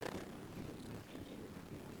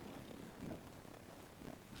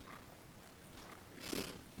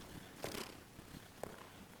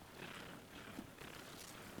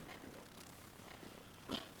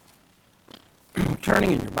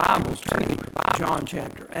turning in your Bibles, John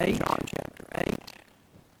chapter 8.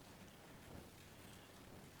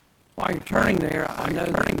 While you're turning there, I know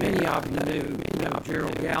that many of you know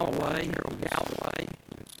Gerald Galloway,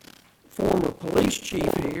 former police chief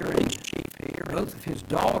here, and both of his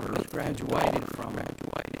daughters graduated from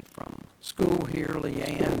school here,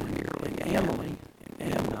 Leanne and Emily,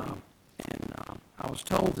 and I was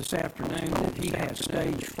told this afternoon that he has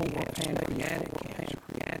stage 4 pancreatic cancer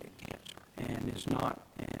and is not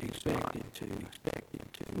expected to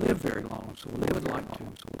live very long. So we would like to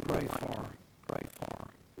pray for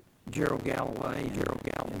Gerald Galloway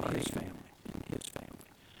and his family.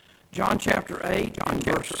 John chapter 8,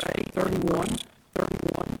 verse 31.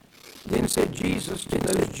 Then said Jesus to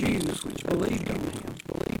those Jews which believed on him,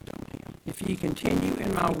 if ye continue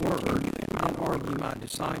in my word, and are ye my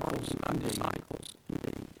disciples indeed.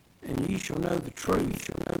 And ye shall know the truth,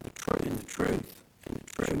 and the truth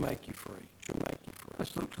shall make you free.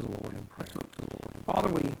 Let's look to the Lord in prayer. Father,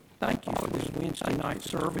 we thank you for this Wednesday night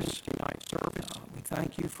service. We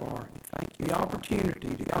thank you for the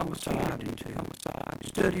opportunity to come aside and to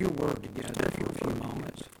study your word together for a few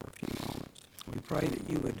moments. We pray that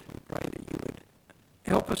you would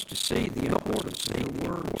help us to see the importance of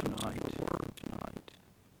your word tonight,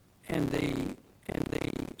 and the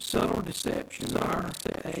subtle deception of our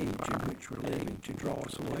age in which we're living to draw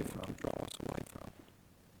us away from.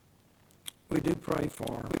 We do pray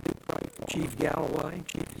for Chief Galloway,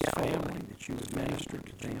 his family, that you would minister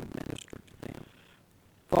to them.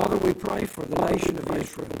 Father, we pray for the nation of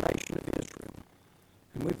Israel.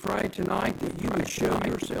 And we pray tonight that you would show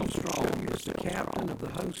yourself strong as the captain of the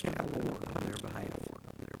host of the Lord on their behalf.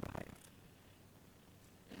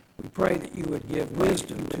 We pray that you would give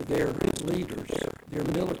wisdom to their leaders, their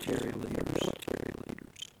military leaders.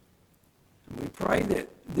 And we pray that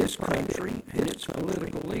this country and its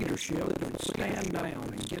political leadership would stand down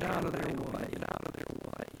and get out of their way,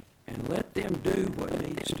 and let them do what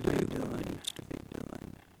needs to be done.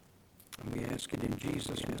 And we ask it in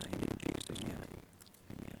Jesus' name. Amen.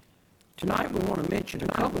 Tonight we want to mention a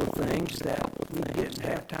couple of things that we didn't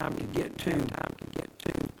have time to get to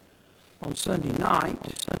on Sunday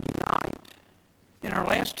night. In our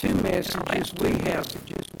last two messages, we have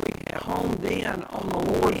honed in on the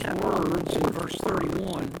Lord's words in verse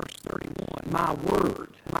 31. My word.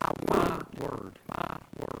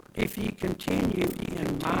 If ye continue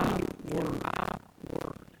in my word.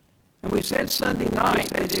 And we said Sunday night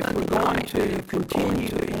that if we're going to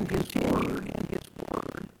continue in his word,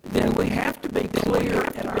 then we have to be clear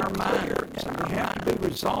in our minds, and we have to be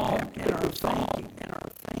resolved in our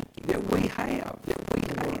thinking that we have the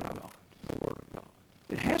Word of God.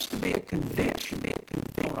 It has to be a conviction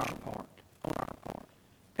on our part.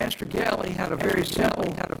 Pastor Galley had a very simple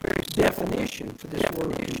definition for this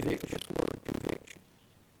word conviction.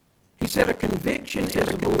 He said a conviction is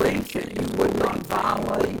a belief that you would not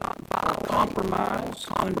violate, compromise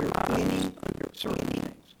under any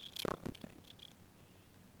circumstances.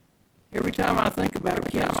 Every time I think about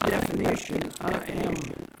Ken's definition, I am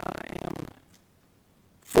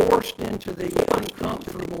forced into the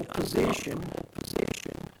uncomfortable position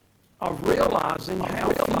of realizing how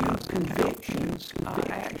few convictions I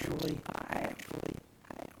actually have.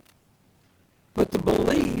 But the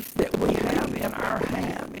belief that we have in our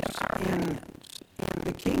hands, in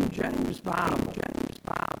the King James Bible,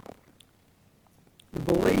 the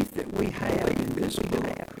belief that we have in this book,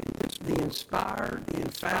 the inspired, the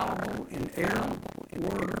infallible, inerrant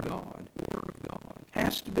Word of God,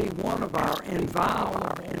 has to be one of our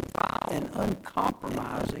inviolable and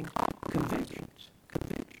uncompromising convictions.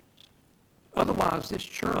 Otherwise, this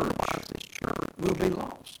church will be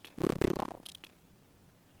lost.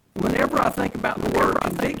 Whenever I think about the word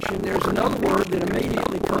conviction, there's another word that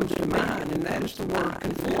immediately comes to mind, and that is the word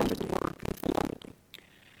conformity.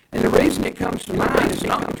 And the reason it comes to mind is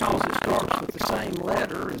not because it starts with the same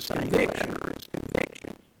letter as conviction.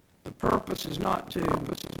 The purpose is not to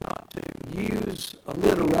use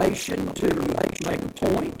alliteration to make a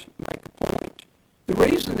point. The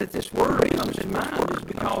reason that this word comes to mind is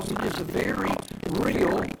because it is a very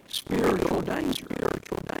real spiritual danger.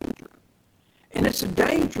 And it's a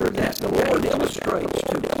danger that the Lord illustrates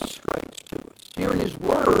to us here in His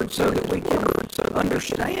Word so that we can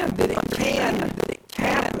understand that it can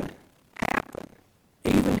happen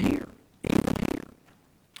even here.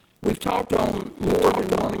 We've talked on more than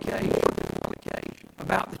one occasion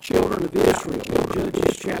about the children of Israel in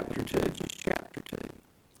Judges chapter 2.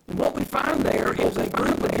 And what we find there is a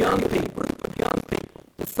group of young people,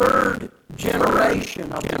 the third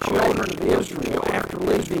generation of the children of Israel after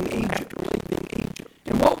leaving Egypt.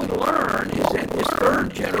 And what we learn is that this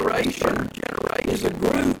third generation is a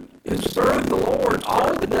group who served the Lord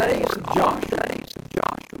all the days of Joshua.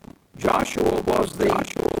 Joshua was the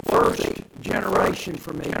first generation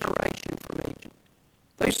from Egypt.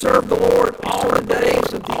 They served the Lord all the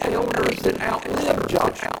days of the elders that outlived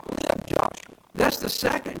Joshua. That's the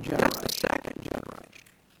second generation.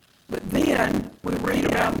 But then we read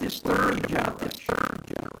about this third generation.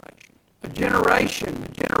 A generation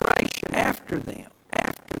after them,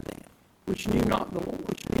 which knew not the Lord.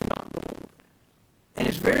 And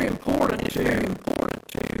it's very important to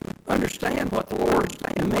understand what the Lord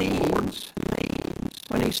means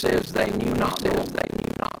when He says they knew not the Lord.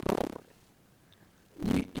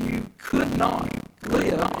 You could not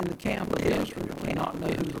live in the camp of Israel and not know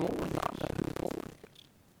who the Lord is.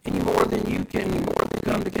 Any more than you can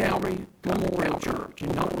come to Calvary Memorial Church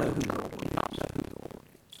and not know who the Lord is.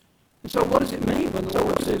 And so what does it mean when the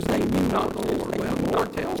Lord says they knew not the Lord? Well, the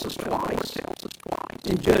Lord tells us twice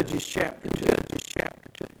in Judges chapter 2.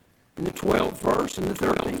 In the 12th verse and the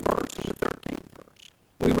 13th verse.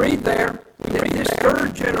 We read there that this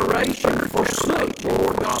third generation forsook the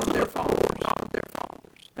Lord God of their fathers.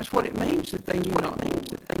 That's what it means that they knew not.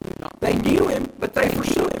 They knew Him, but they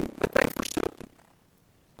forsook Him.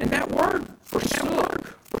 And that word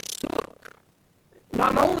forsook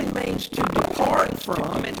not only means to depart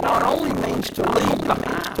from, it not only means to leave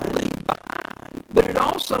behind, but it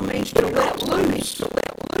also means to let loose.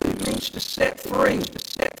 It means to set free.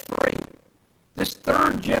 This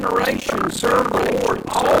third generation served the Lord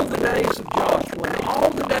all the days of Joshua and all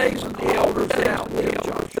the days of the elders that outlived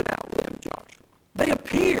Joshua. They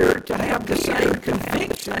appeared to have the same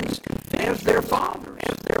convictions as their fathers.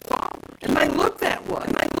 And they looked that way.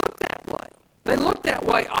 They looked that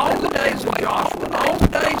way all the days of Joshua and all the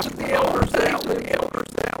days of the elders that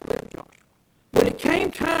outlived Joshua. But it came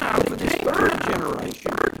time for this third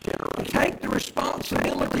generation to take the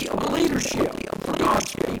responsibility of leadership for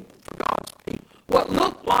God's people. What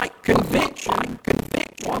looked like conviction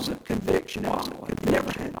wasn't conviction at all. It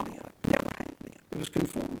never had been. It was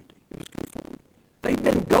conformity. They'd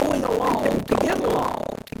been going along to get along.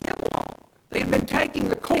 They had been taking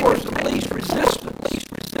the course of least resistance.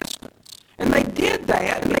 And they did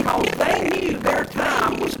that because they knew their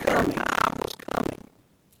time was coming.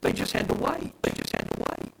 They just had to wait.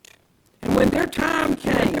 And when their time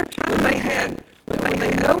came, when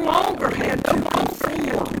they no longer had to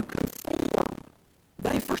conform,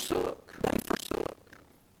 they forsook.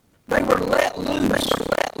 They were let loose.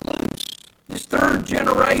 This third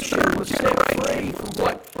generation was set free from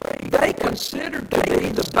what they considered to be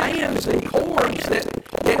the bands and cords that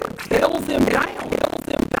held them down,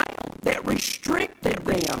 that restricted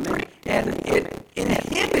them, and it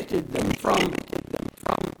inhibited them from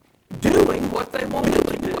doing what they wanted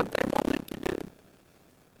to do.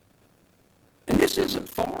 And this isn't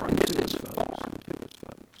foreign to us, folks.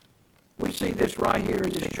 We see this right here in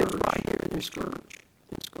this church.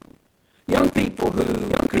 Young people who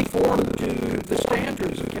conform to the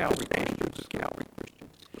standards of Calvary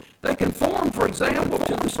Christians. They conform, for example,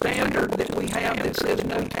 to the standard that we have that says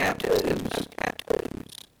no tattoos.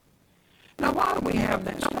 Now, why do we have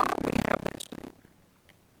that standard?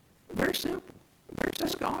 Very simple.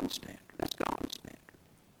 That's God's standard.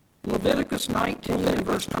 Leviticus 19 and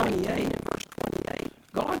verse 28.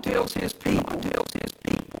 God tells His people,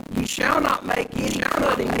 "You shall not make any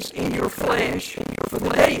cuttings in your flesh for the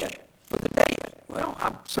dead." Well,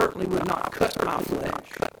 I certainly would not cut my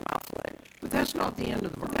flesh. But that's not the end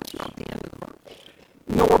of the verse.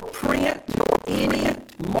 Nor print any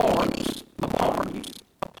marks upon you.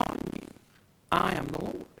 I am the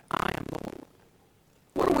Lord.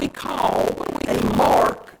 What do we call a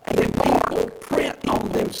mark that people print on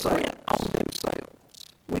themselves?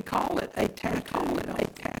 We call it a tattoo.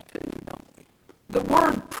 The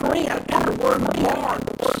word print and the word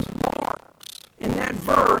marks in that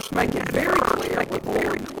verse make it very clear what the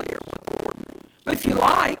Lord means. But if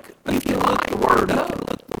you look the word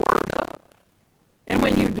up. And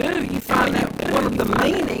when you do, you find that one of the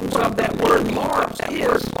meanings of that word marks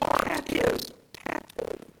is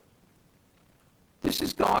tattoo. This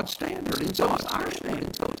is God's standard, and so is our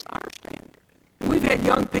standard. And we've had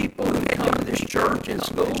young people who come to this church in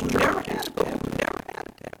school who never had a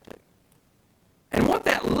tattoo. And what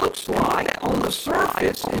that looks like on the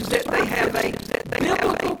surface is that they have a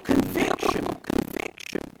biblical conviction.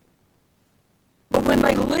 But when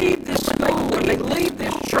they leave this school, when they leave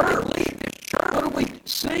this church, what do we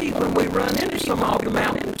see when we run into some of them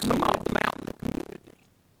out in the community?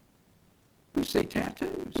 We see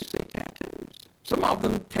tattoos. Some of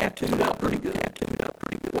them tattooed up pretty good.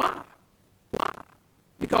 Why?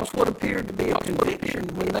 Because what appeared to be a conviction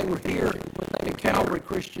when they were here at Calvary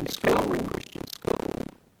Christian School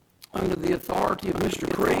under the authority of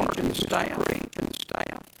Mr. Creech and staff,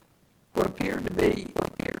 what appeared to be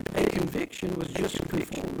a conviction was just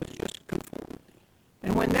conformity.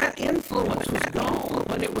 And when that influence was gone,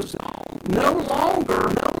 when it was no longer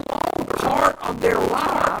part of their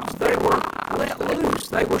lives, they were let loose.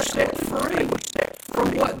 They were set free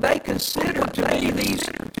from what they considered to be these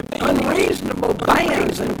unreasonable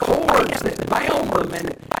bands and cords that bound them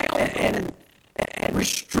and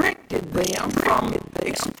restricted them from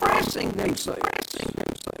expressing themselves.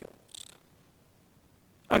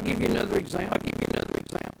 I'll give you another example.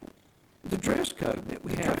 The dress code that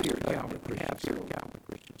we have here at Calvary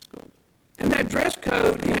Christian School. And that dress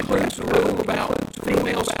code includes a rule about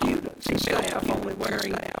female students and staff only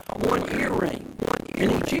wearing one earring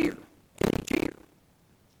in each ear.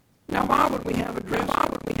 Now, why would we have a dress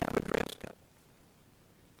code?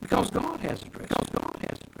 Because God has a dress code.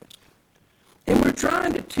 And we're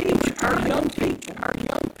trying to teach our young people,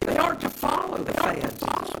 they aren't to follow the fads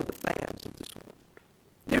of this world.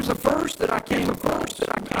 There's a verse that I came across that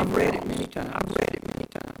I've read it many times.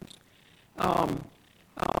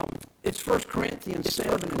 It's 1 Corinthians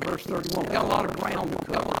 7 and verse 31. We've got a lot of ground to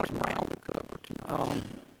cover tonight.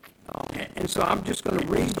 And so I'm just going to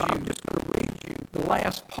read you the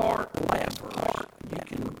last part. You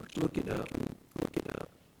can look it up.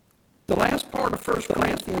 The last part of 1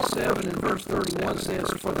 Corinthians 7 and verse 31 says,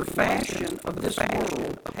 "For the fashion of this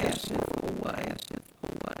world passeth away."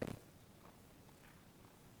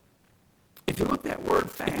 If you look that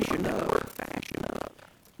word fashion up,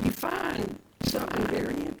 you find something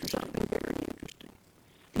very interesting.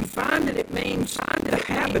 You find that it means the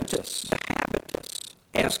habitus,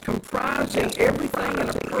 as comprising everything in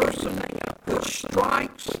a person which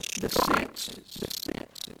strikes the senses.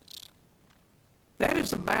 That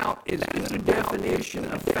is about as good a definition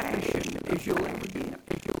of fashion as you'll ever get.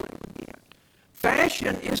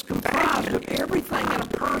 Fashion is comprised of everything in a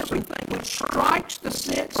person which strikes the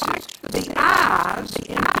senses, the eyes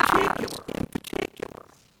in particular.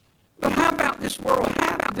 But how about this word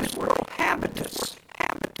habitus?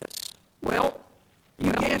 Well,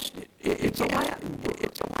 you guessed it. It's a Latin word.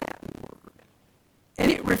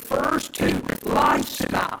 And it refers to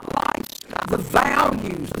lifestyle, the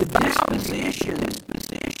values, the dispositions,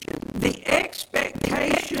 the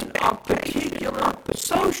expectation of particular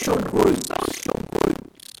social groups.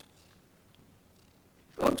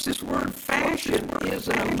 Folks, this word fashion is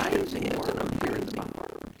an amazing word.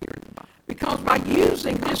 Because by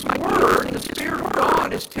using this word, the Spirit of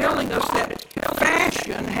God is telling us that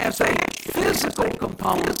fashion has a physical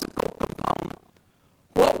component.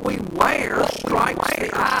 What we wear strikes the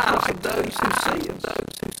eyes of those who see us.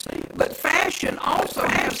 But fashion also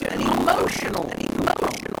has an emotional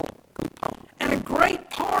component. And a great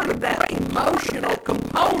part of that emotional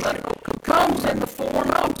component comes in the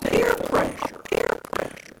form of peer pressure.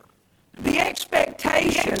 The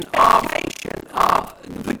expectation of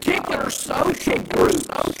particular social groups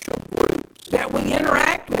that we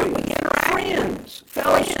interact with, friends,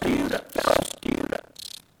 fellow students,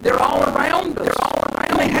 they're all around us,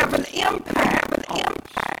 and they have an impact on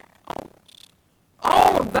us.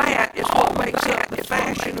 All of that is what makes up the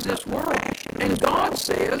fashion of this world. And God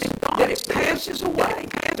says that it passes away.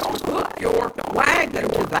 Don't hook your wagon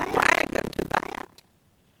to that.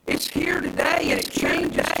 It's here today and it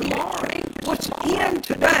changes tomorrow. What's in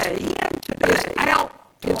today is out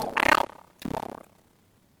tomorrow.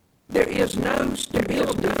 There is no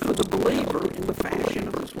stability for the believer in the fashion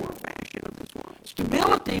of this world.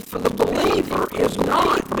 Stability for the believer is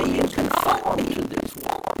not being conformed to this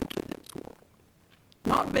world.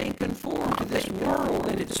 Not being conformed to this world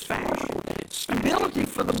and its fashion. Stability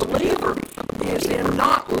for the believer is in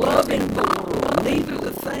not loving the world, neither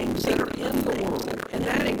the things that are in the world, and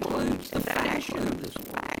that includes the fashion of this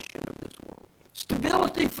world.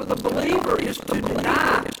 Stability for the believer is to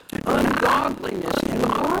deny ungodliness and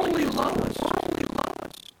worldly lust,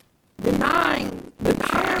 denying the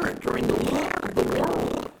character and the look of the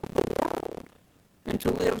world, and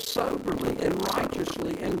to live soberly and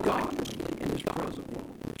righteously and godly in this present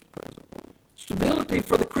world. Stability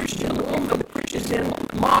for the Christian woman is in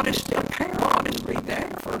modest apparel. Read that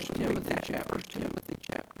in 1 Timothy chapter.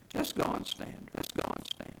 That's God's standard.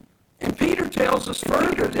 And Peter tells us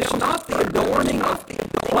further that it's not the adorning of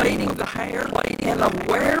plaiting the hair and the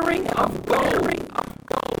wearing of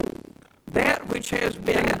gold, that which has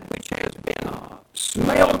been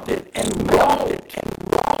smelted and wrought.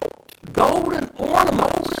 Golden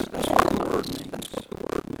ornaments. That's what the word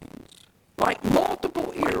means. Like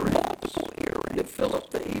multiple earrings that fill up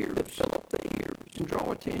the ears and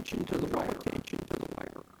draw attention to the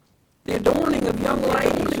wearer. The adorning of young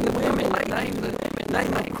ladies and women that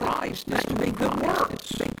name of Christ Christ is to be good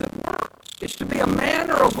works. It's to be a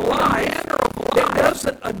manner of life that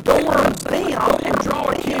doesn't adorn them and draw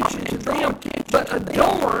attention to them, but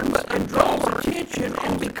adorns and draws attention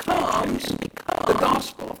and becomes the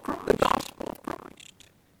gospel of Christ.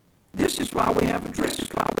 This is why we have a dress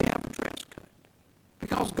code.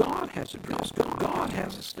 Because God has a dress code. God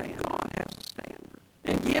has a standard.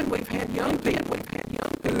 And again, we've had young people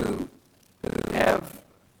who have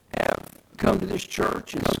come to this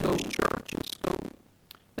church and school.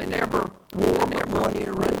 They never wore but one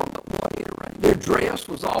earring. Their dress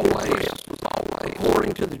was always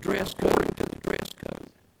according to the dress code.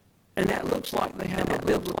 And that looks like they have a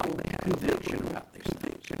biblical conviction about these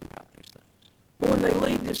things. But when they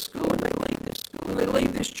leave this school, when they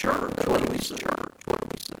leave this church, what do we see?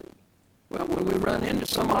 Well, when we run into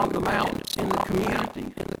some of them out in the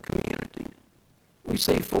community, we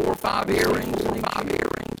see 4 or 5 earrings in each ear.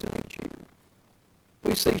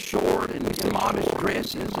 We see short and modest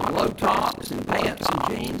dresses and low tops and pants and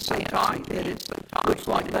jeans so tight that it looks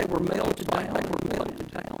like they were melted down.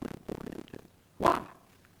 Why?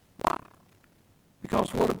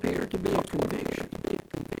 Because what appeared to be a conviction.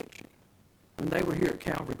 When they were here at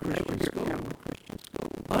Calvary Christian School,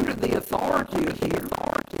 under the authority of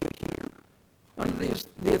under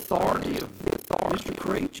the authority of Mr.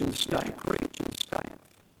 Creech and the staff,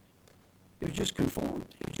 it was just conformity.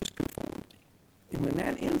 And when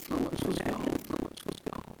that influence was gone,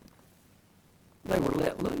 they were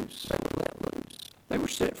let loose. They were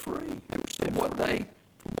set free. From what they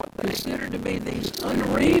considered to be these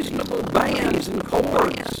unreasonable bands and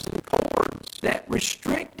cords that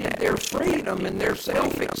restricted their freedom and their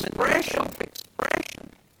self-expression,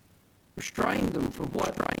 restrained them from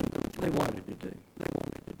what they wanted to do.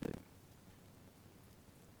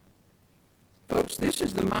 Folks, this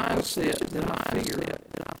is the mindset that I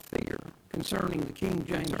fear concerning the King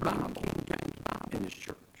James Bible in this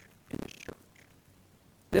church.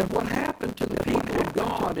 That what happened to the people of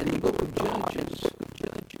God in the book of Judges,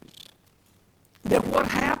 that what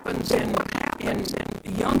happens in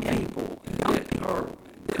young people that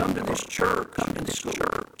come to this church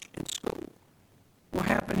and school, will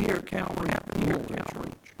happen here at Calvary,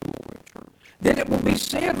 that it will be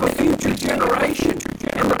said of a future generation,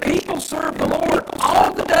 and the people serve the Lord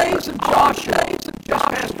all the days of Joshua,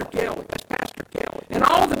 Pastor Kelly, and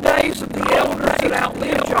all the days of the elders that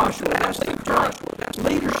outlived Joshua. That's the current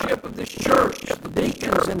leadership of this church, the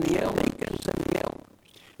deacons and the elders.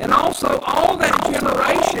 And also all that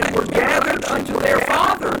generation were gathered unto their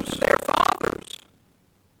fathers.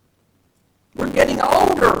 We're getting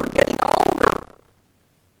older.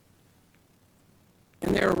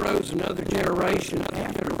 And there arose another generation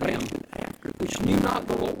after them, which knew not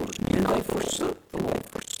the Lord, and they forsook the Lord.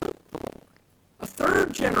 A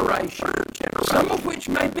third generation, some of which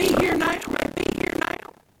may be here now,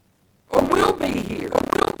 or will be here,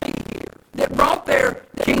 that brought their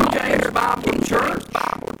King James Bible church.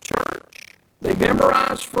 They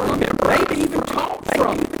memorized from it, maybe even taught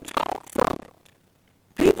from it.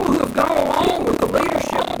 People who have gone along with the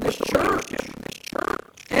leadership of this church,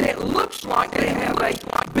 and it looks like they have a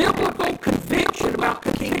biblical conviction about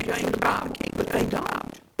the King James Bible, but they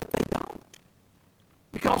don't.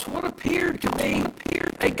 Because what appeared to be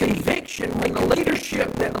a conviction when the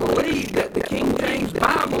leadership that believed that the King James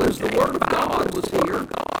Bible is the Word of God was here,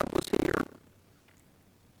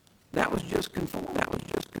 that was just conformity.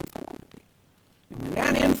 And when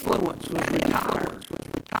that influence was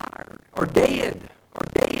retired, or dead,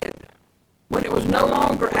 when it was no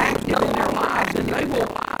longer active in their lives, and they will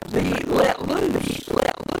be let loose.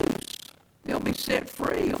 They'll be set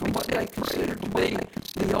free from what they consider to be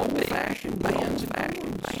the old-fashioned bands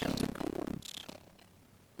and cords.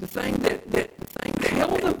 The thing that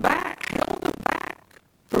held them back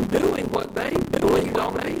from doing what they believed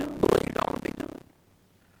ought to be done.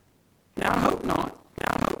 Now, I hope not.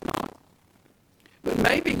 But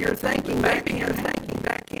maybe you're thinking that can't happen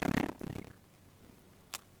here.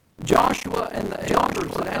 Joshua and the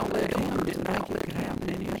elders that outlived him didn't think it could happen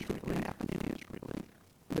in Israel.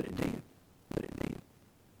 But it did.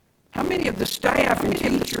 How many of the staff and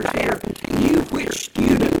teachers here knew which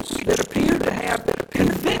students that appeared to have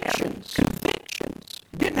convictions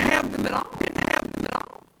didn't have them at all?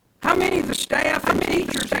 How many of the staff and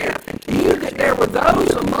teachers here knew that there were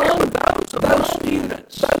those among those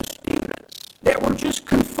students that were just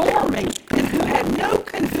conforming and who had no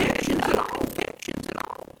convictions at all?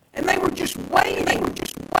 And they were just waiting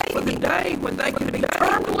for the day when they could be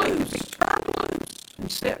turned loose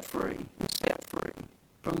and set free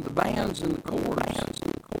from the bands and the cords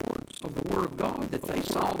of the Word of God that they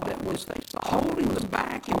saw that was holding them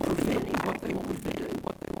back and preventing what they wanted to do.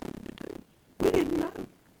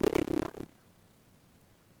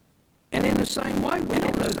 same way, we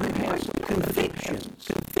don't know who has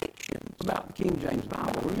convictions about the King James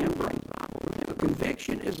Bible. Remember,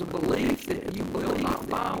 conviction is a belief that you will not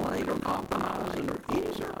violate or compromise under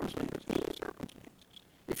any circumstances.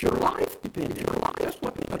 If your life depends on it, that's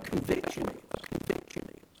what a conviction is.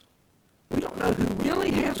 We don't know who really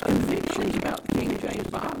has convictions about the King James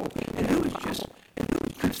Bible and who is just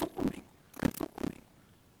conforming.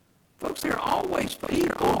 Folks, there are always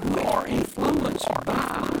people who are influenced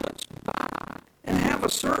by and have a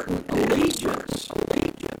certain allegiance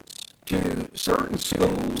to certain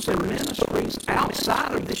schools and ministries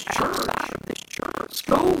outside of this church.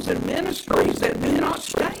 Schools and ministries that do not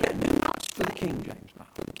stand for the King James Bible.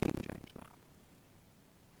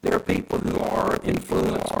 There are people who are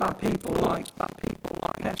influenced by people like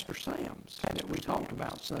Pastor Sam's that we talked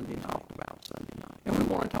about Sunday night. And we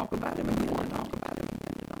want to talk about him again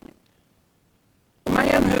tonight. A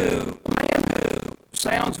man who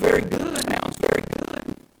sounds very good.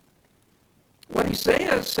 What he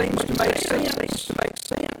says seems to make sense.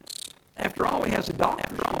 After all, he has a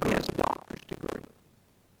doctor's degree.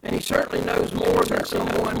 And he certainly knows more than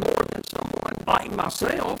someone like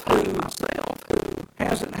myself who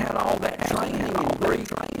hasn't had all that training in Greek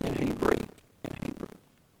and Hebrew.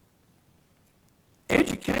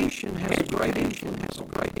 Education has a great influence on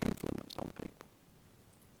people.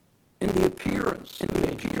 And the appearance of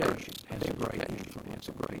education has a great influence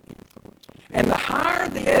on people. And the higher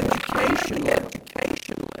the education level,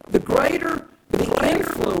 the greater the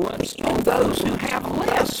influence on those who have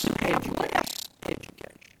less education.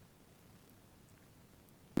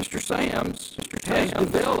 Mr. Sams has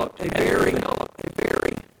developed a very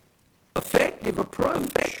effective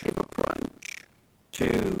approach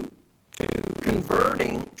to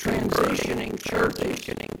transitioning churches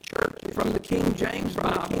from the King James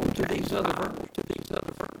Bible to these other versions.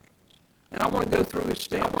 And I want to go through his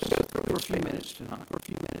steps for a few minutes tonight.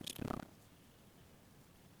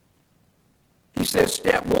 He says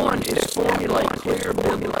step one is formulate clear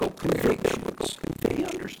biblical convictions. He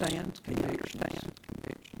understands convictions.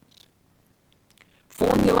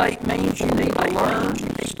 Formulate means you need to learn,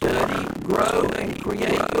 study, grow, and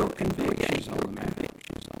create your convictions on the matter.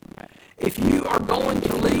 If you are going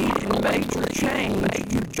to lead in major change,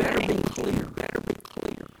 you better be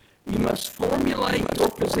clear. You must formulate your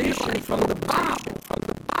position from the Bible.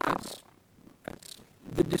 That's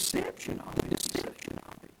the deception of it.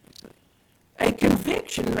 A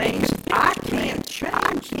conviction means I can't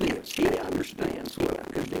change this. He understands what a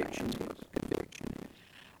conviction is.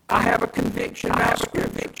 I have a conviction about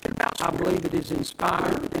Scripture. I believe it is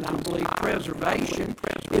inspired, and I believe preservation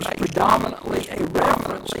is predominantly a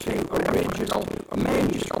reference to original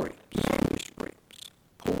manuscripts.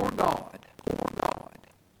 Poor God.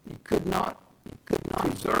 He could not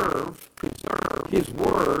preserve His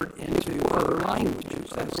Word into other languages.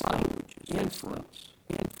 That's influence.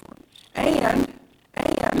 And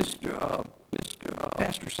Mr.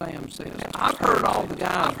 Pastor Sam says, I've heard all the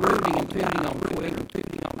guys rooting and tooting on Twitter.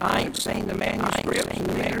 I ain't seen the manuscripts, and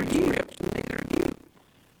neither you.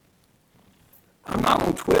 I'm not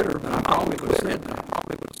on Twitter, but I probably would have said that.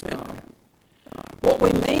 What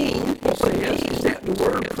we mean, he says, is that the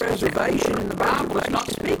word preservation in the Bible is not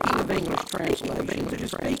speaking of English translations. It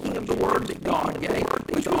is speaking of the word that God gave,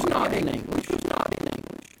 which was not in English.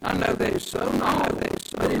 I know that is so novel,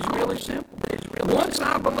 but it's really simple. Once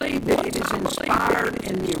I believe that it is inspired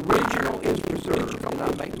and the original is preserved, and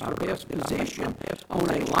I make my best position on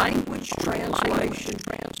a language translation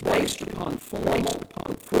based upon formal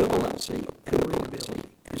equivalency and readability.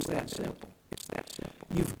 It's that simple.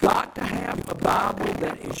 You've got to have a Bible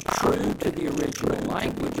that is true to the original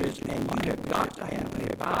languages, and you have got to have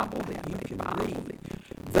a Bible that you can read.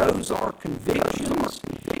 Those are convictions.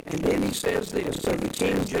 And then he says this, so the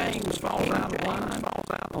King James falls out of line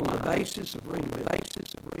on the basis of readability.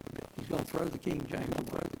 He's going to throw the King James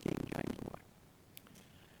away.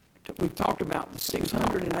 We've talked about the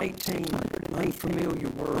 618 unfamiliar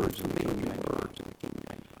words of the King James.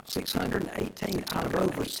 618 out of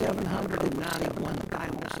over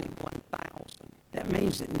 791,000. That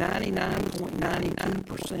means that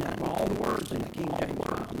 99.92% of all the words in the King James Bible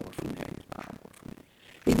are from James Bible.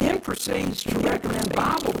 He then proceeds to recommend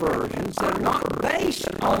Bible versions that are not based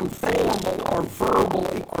on formal or verbal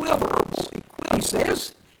equivalence. He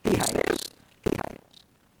says,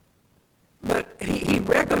 but he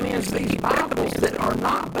recommends these Bibles that are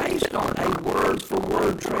not based on a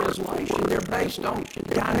word-for-word translation. They're based on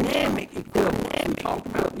dynamic equivalence. We talked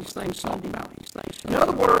about these things. In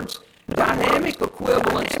other words, dynamic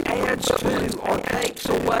equivalence adds to or takes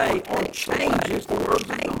away or changes the words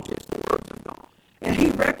of God. And he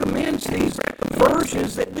recommends recommends these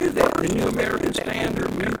versions that do that. The New American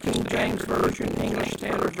Standard, New King James Version, English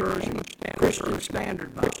Standard Version, Christian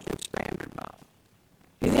Standard Bible.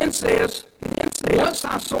 He then says, once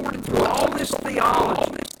I sorted through all this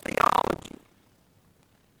theology,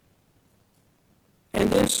 and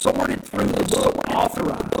then sorted through the book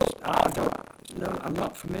authorized. No, I'm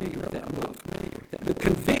not familiar with that book. The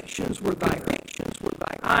convictions were there.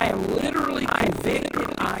 I am literally convicted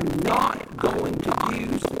I'm not going to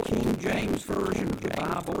use the King James Version of the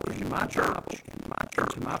Bible in my church,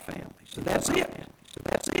 and my family. So that's it.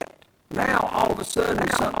 Now, all of a sudden,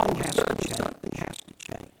 something has to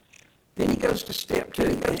change. Then he goes to step 2,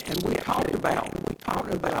 and we talked about,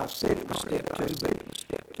 I said it was step 2, but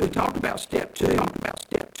we talked about step 2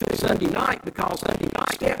 Sunday night, because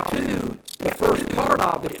step 2, the first part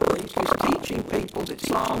of it, is teaching people that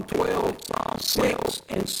Psalm 12, 6,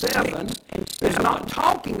 and 7 is not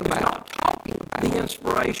talking about the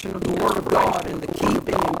inspiration of the Word of God and the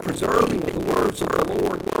keeping and preserving of the words of the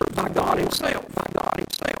Lord by God Himself.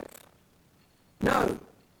 No,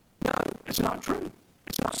 it's not true.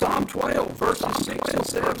 Psalm 12, verses 6 and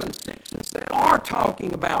 7 are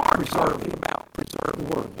talking about preserving the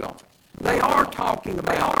Word of God. They are talking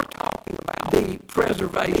about the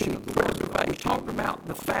preservation of the Word of God. We talked about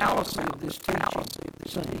the fallacy of this teaching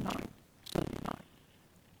Sunday night.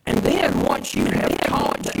 And then once you have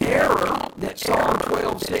taught the error that Psalm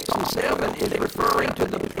 12, 6 and 7 is referring to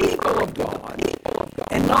the people of God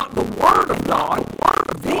and not the Word of God,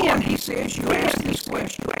 then he says you ask this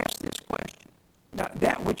question. Now,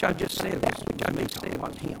 that which I just said,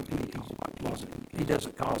 wasn't him. He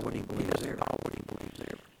doesn't call what he believes there.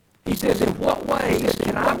 He says, in what ways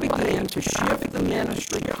can I begin to shift the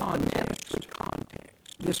ministry context?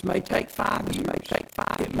 This may take 5 years.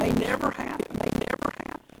 It may never happen.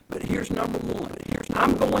 But here's number 1.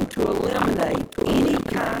 I'm going to eliminate any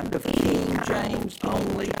kind of King James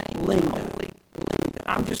only lingo.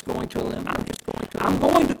 I'm just going to eliminate. I'm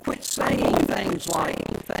going to quit saying things like,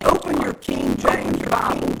 open your King James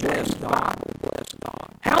Bible, bless God.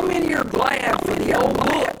 How many are glad for the old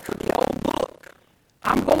book?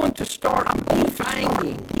 I'm going to start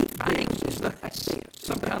defanging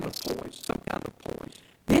some kind of poison.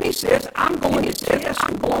 Then he says, I'm going to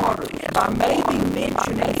test water by maybe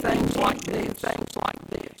mentioning things like this.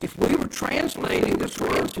 If we were translating this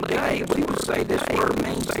word today, we would say this word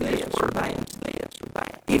means this or that.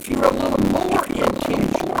 If you're a little more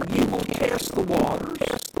intentional, you will test the waters.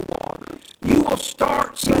 You will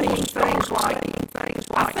start saying things like,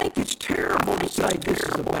 I think it's terrible to say this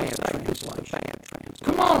is a bad translation.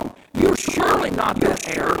 Come on, you're surely not that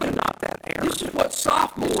arrogant. This is what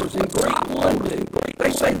sophomores in Greek 1 do.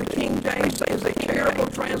 They say the King James is a terrible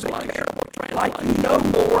translation. Like you know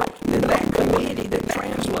more than that committee that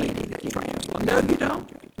translated it. No, you don't.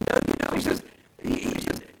 He says,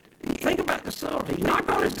 think about the subtlety. He's not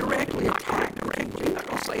going to directly attack directly. He's not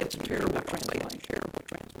going to say it's a terrible translation.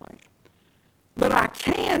 But I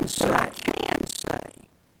can say,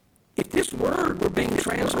 if this word were being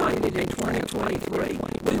translated in 2023,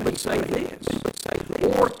 we would say this.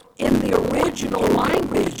 Or in the original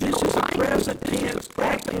language, this is a present tense,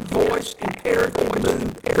 active voice, imperative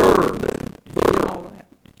mood, verb.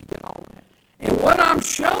 You get all that? And what I'm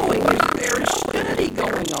showing is there is study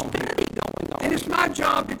going on here. And it's my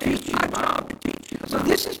job to teach you. So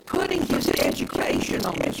this is putting his education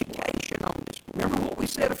on this. Remember what we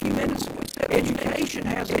said a few minutes ago? Education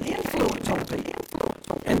has an influence on people.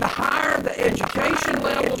 And the higher the education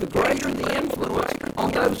level, the greater the influence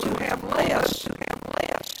on those who have less.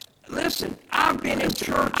 Listen, I've been in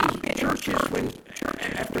churches when,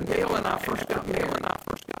 after Dale and I first got married,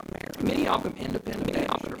 many of them independent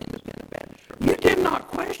Baptist. You did not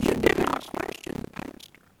question the pastor.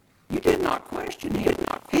 You did not question him.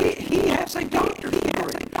 He has a doctor's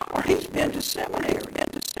degree, or he's been to seminary.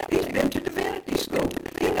 He's been to divinity school.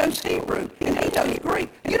 He knows Hebrew, and he knows Greek.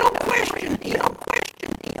 You don't question him.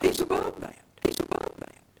 He's above that.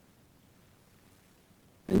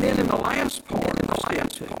 And then in the last part of step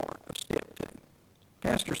 2,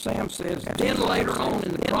 Pastor Sam says, then later on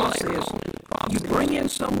in the process, you bring in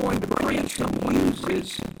someone to preach who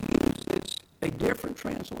uses a different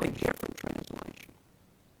translation.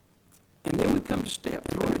 And then we come to step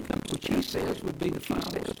 3, which he says would be the final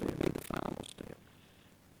step.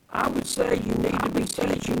 I would say you need to be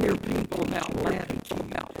teaching your people about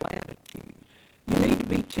latitude. You need to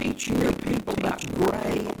be teaching your people about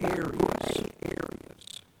gray areas.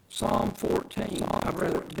 Psalm 14,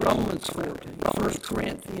 Romans 14, 1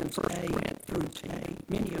 Corinthians 8 through 10,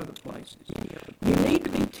 many other places. You need to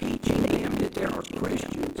be teaching them that there are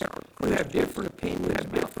Christians who have different opinions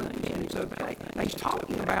about things. Okay, he's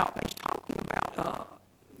talking about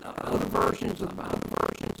other versions of the Bible.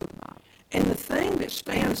 And the thing that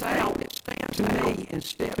stands out to me in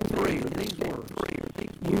step 3 are these words.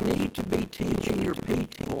 You need to be teaching your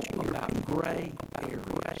people about gray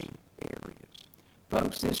areas.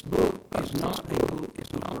 Folks, this book is not a book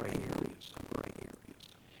of gray areas.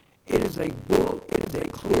 It is a book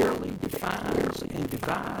that clearly defines and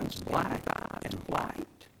divides black and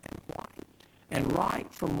white, and right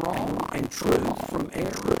from wrong, and truth from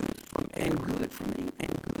error, and good from evil.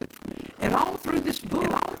 And all through this book,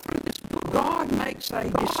 God makes a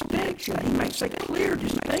distinction. He makes a clear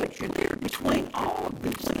distinction between all of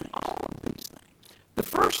these things. The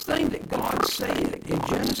first thing that God said in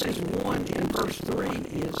Genesis 1 and verse 3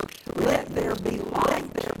 is, let there be light.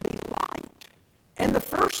 And the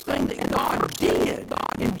first thing that God did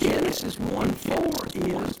in Genesis 1:4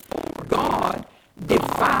 is God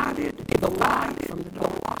divided the light from the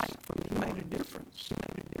dark. He made a difference.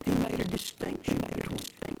 He made a distinction between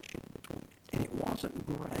it. And it wasn't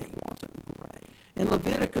gray. In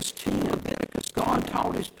Leviticus 10, God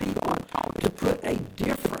taught his people to put a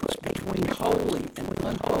difference between holy and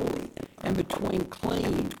unholy, and between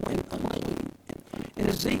clean and unclean. In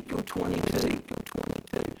Ezekiel 22,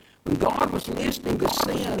 when God was listing the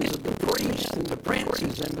sins of the priests and the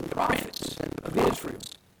princes and the prophets of Israel,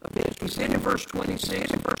 he said in verse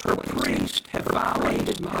 26, her priests have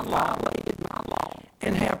violated my law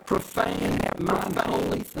and have profaned mine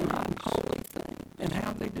holy thing. And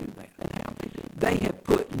how they do that? They have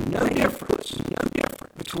put no difference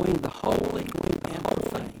between the holy and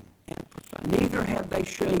profane. Neither have they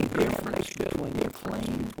shown difference between the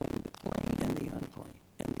clean and the unclean.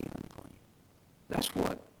 That's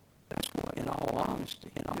what, in all honesty,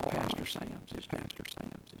 Pastor Sams is doing.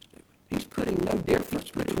 He's putting no difference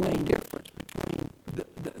between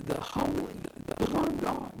the holy, the Word of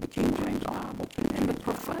God, the King James Bible, and the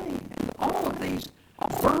profane, and all of these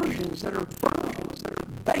versions that are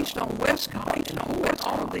based on Westcott, and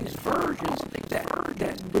all of these versions that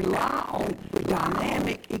rely on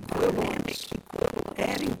dynamic equivalence,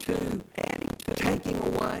 adding to, taking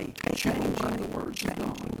away, changing the words of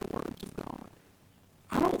God.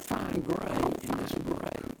 I don't find gray in this book.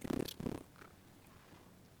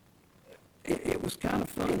 It was kind of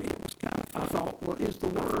funny. I thought, well, is the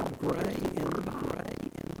word gray in the Bible?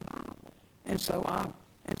 And so I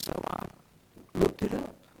looked it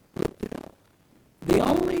up. The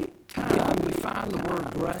only time we find the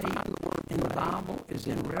word gray in the Bible is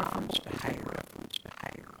in reference to hair.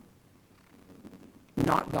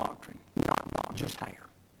 Not doctrine. Just hair.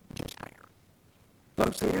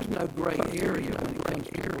 Folks, there's no gray area when it comes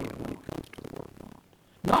to the Word of God.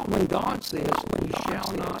 Not when God says, "You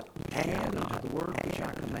shall not add unto the word which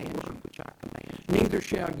I command you, neither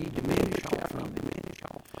shall ye diminish all from it."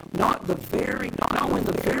 Not when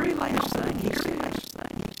the very last thing he says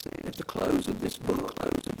at the close of this book,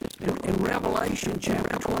 in Revelation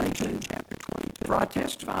chapter 22. For I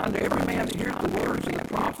testify unto every man that heareth the words of the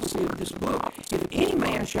prophecy of this book, if any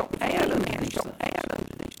man shall add unto these things,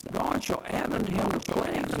 God shall add unto him the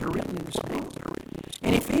plagues that are written in this book.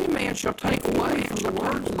 And if any man shall take away from the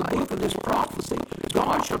words of the book of this prophecy,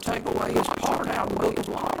 God shall take away his part out of the book of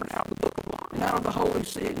life, and out of the holy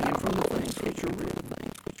city, and from the things which are written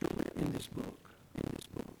in this book.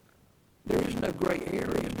 There is no gray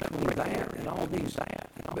area between that and all these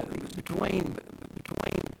between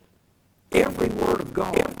every word of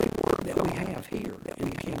God that we have here in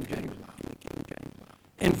the King James Bible,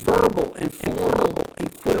 and verbal and formal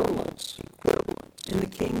equivalence in the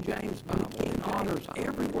King James Bible. It honors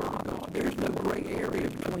every word of God. There's no gray area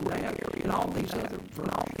between that and all these other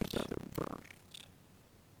versions.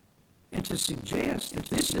 And to suggest that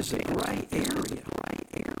this is a gray area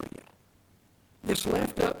that's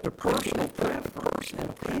left up to personal preference and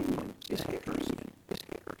opinion is heresy.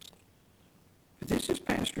 But this is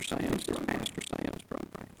Pastor Sam's program,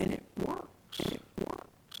 and it works.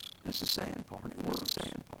 That's the sad part. It works.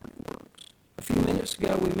 A few minutes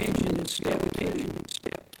ago, we mentioned in step 2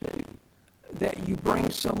 that you bring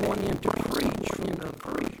someone in to preach from another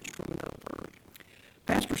version.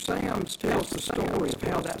 Pastor Sams tells the story of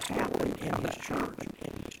how that happened in his church.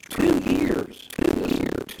 2 years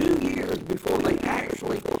before they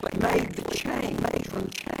actually made the change,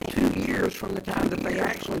 2 years from the time that they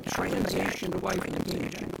actually transitioned away from the King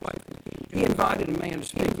James. He invited a man to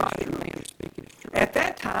speak. At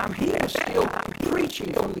that time, he was still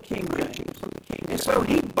preaching from the King James. And so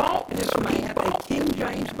he bought this man a King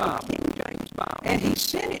James Bible. And he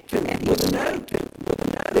sent it to him with a note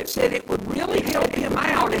that said it would really help him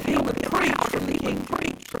out if he would preach from the King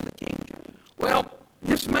James. Well,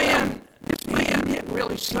 this man didn't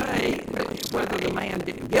really say whether the man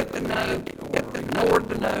didn't get the note or ignored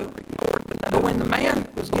the note. But when the man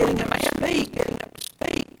was getting up to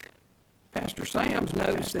speak, Pastor Sam's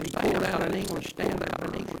noticed that he pulled out an English Standard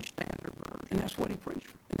Version, and that's what he preached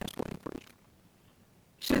from.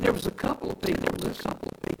 He said there was a couple of people listening.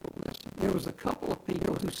 There was a couple of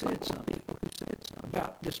people who said something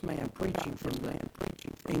about this man preaching from the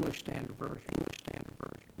English Standard Version,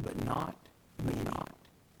 but not me.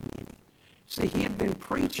 See, he had been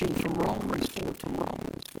preaching from Romans 14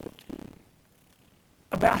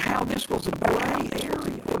 about how this was a gray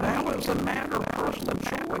area, how it was a matter of personal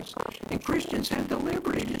choice, and Christians had the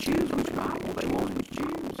liberty to choose which Bible they wanted to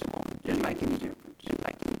choose. Didn't make any difference.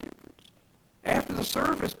 After the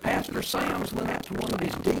service, Pastor Sams went out to one of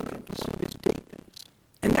his deacons.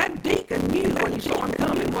 And that deacon knew when he saw him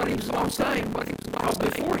coming what he was going to say. Because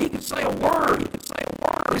before he could say a word,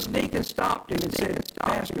 this deacon stopped him and said,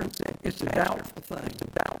 Pastor, it's a doubtful thing.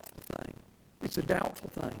 It's a doubtful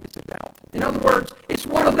thing. In other words, it's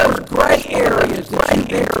one of those gray areas that you've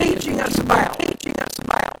been teaching us about.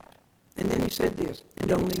 And then he said this,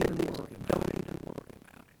 don't even worry about it.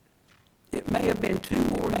 It may have been 2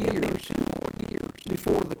 more years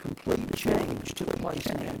before the complete change took place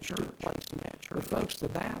in that church. But folks, the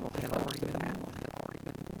battle had already been won.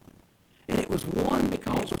 And it was won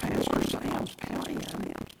because Pastor Sam's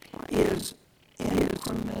plan is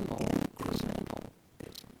incrementalism.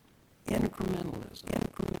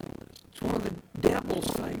 It's one of the devil's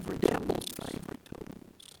favorite tools.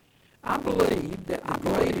 I believe that the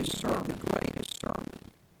greatest sermon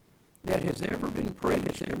that has ever been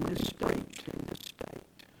preached in this state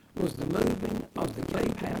was the moving of the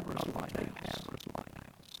Cape Hatteras Lighthouse.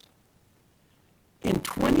 In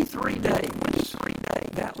 23 days,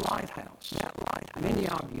 that lighthouse, many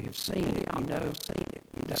of you have seen it, you know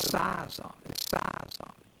the size of it.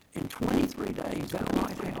 In 23 days, that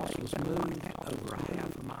lighthouse was moved over a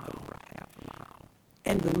half a mile.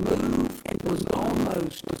 And the move was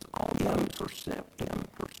almost imperceptible.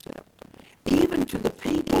 Even to the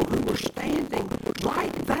people who were standing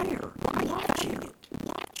right there, watching it.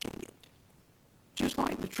 Just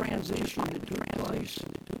like the transition that took place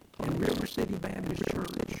in River City Baptist Church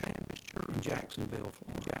in Jacksonville,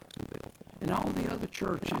 and all the other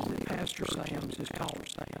churches that Pastor Sams has taught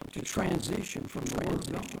to transition from the Word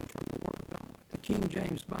of God, the King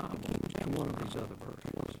James Bible, and one of these other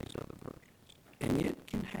versions. And it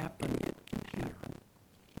can happen here.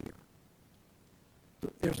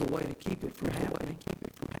 There's a way to keep it from happening.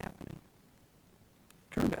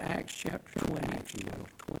 Turn to Acts chapter 20, if you will.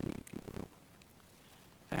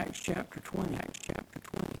 Acts chapter 20.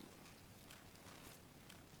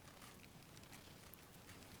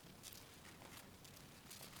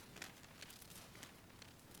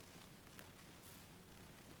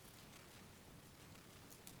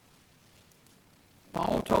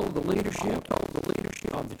 Paul told the leadership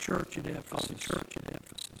of the church at Ephesus.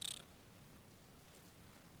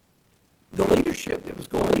 The leadership that was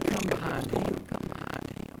going to come behind him.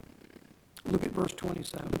 Look at verse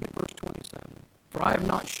 27. For I have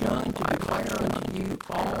not shunned to declare unto you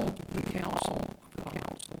all the counsel.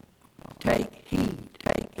 Take heed,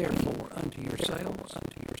 therefore, unto yourselves,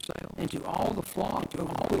 and to all the flock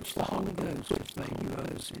over which the Holy Ghost has made you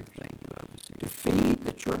overseers, to feed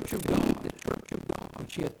the church of God,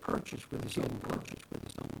 which he hath purchased with his own blood.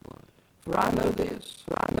 For I know this,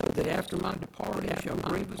 that after my departing shall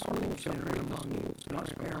grievous wolves enter among you, not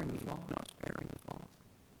sparing the flock.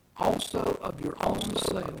 Also of your own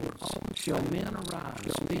selves shall men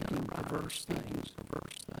arise, speaking perverse things,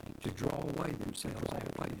 to draw away themselves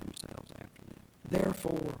after them.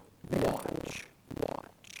 Therefore,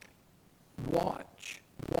 watch,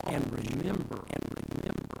 and remember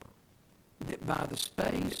that by the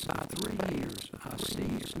space of 3 years I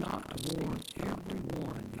cease not to warn every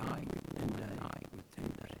one night and day.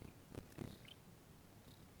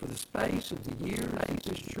 For the space of the year that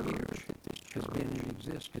this church has been in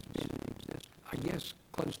existence, I guess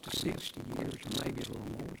close to 60 years, or maybe a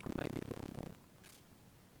little more.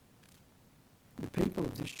 The people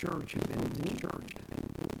of this church have been warned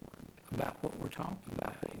about what we're talking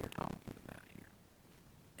about here.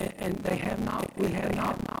 And they have not. We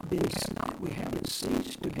haven't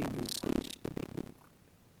ceased to be warned.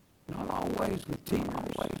 Not always with tears.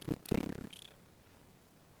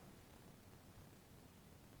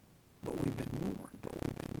 But we've been warned.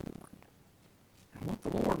 And what the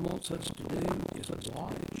Lord wants us to do is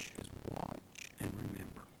watch and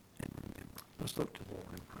remember. Let's look to the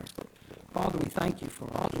Lord in prayer. Father, we thank you for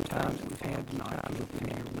all the time that we've had tonight to look in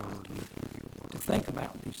your word, to think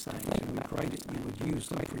about these things, and we pray that you would use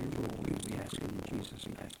them for your glory. We ask in